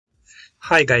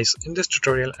Hi guys, in this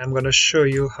tutorial I'm going to show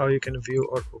you how you can view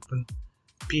or open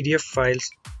PDF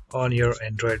files on your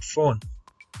Android phone.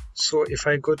 So if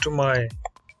I go to my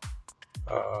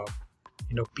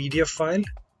PDF file,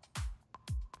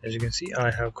 as you can see I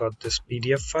have got this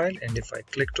PDF file, and if I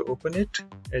click to open it,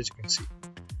 as you can see,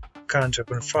 can't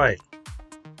open file.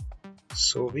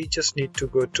 So we just need to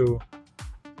go to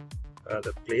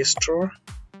the Play Store,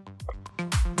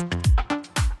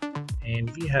 and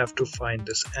we have to find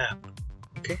this app.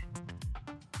 Okay,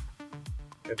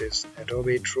 that is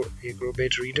Adobe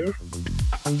Acrobat Reader.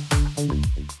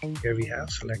 Here we have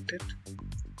selected,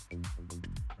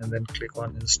 and then click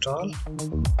on install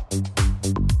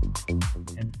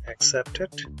and accept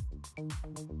it.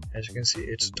 As you can see,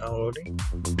 it's downloading,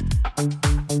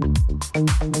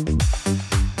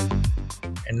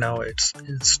 and now it's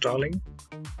installing.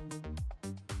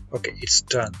 Okay, it's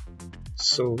done.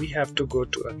 So we have to go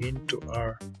to again to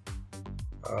our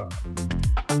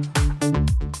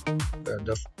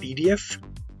the PDF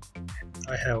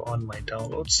I have on my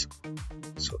downloads.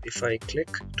 So if I click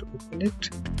to open it,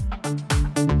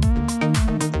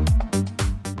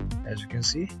 as you can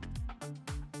see,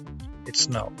 it's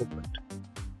now opened.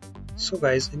 So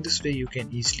guys, in this way you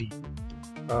can easily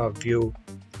view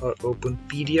or open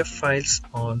PDF files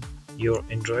on your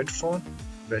Android phone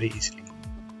very easily.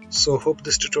 So hope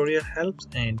this tutorial helps,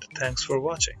 and thanks for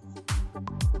watching.